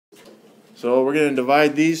So we're going to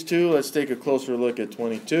divide these two. Let's take a closer look at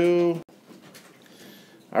 22.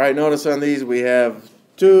 Alright, notice on these we have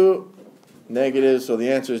 2 negatives, so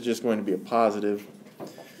the answer is just going to be a positive.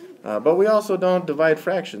 But we also don't divide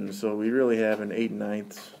fractions, so we really have an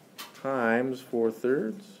 8/9 times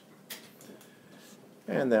 4/3.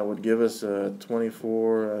 And that would give us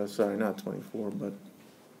 24, sorry, not 24, but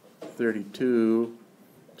 32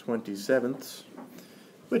 27ths,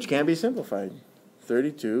 which can be simplified.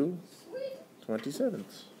 32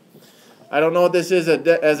 27ths. I don't know what this is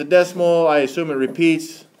as a decimal. I assume it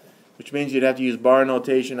repeats, which means you'd have to use bar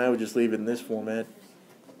notation. I would just leave it in this format.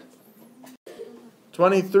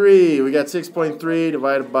 23, we got 6.3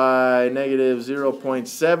 divided by negative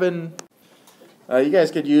 0.7. You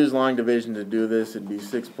guys could use long division to do this. It'd be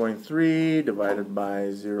 6.3 divided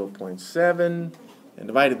by 0.7 and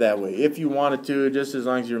divide it that way. If you wanted to, just as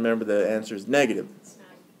long as you remember the answer is negative.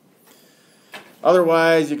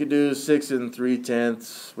 Otherwise, you could do 6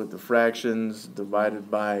 3/10 with the fractions divided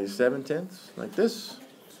by 7/10, like this.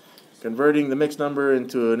 Converting the mixed number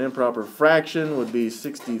into an improper fraction would be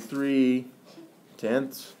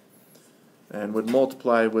 63/10, and would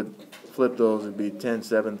multiply, would flip those, would be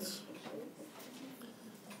 10/7.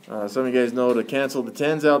 Some of you guys know to cancel the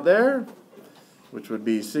 10s out there, which would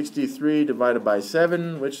be 63 divided by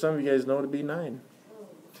 7, which some of you guys know to be 9.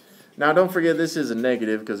 Now don't forget this is a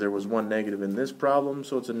negative because there was one negative in this problem,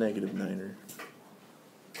 so it's a negative 9er.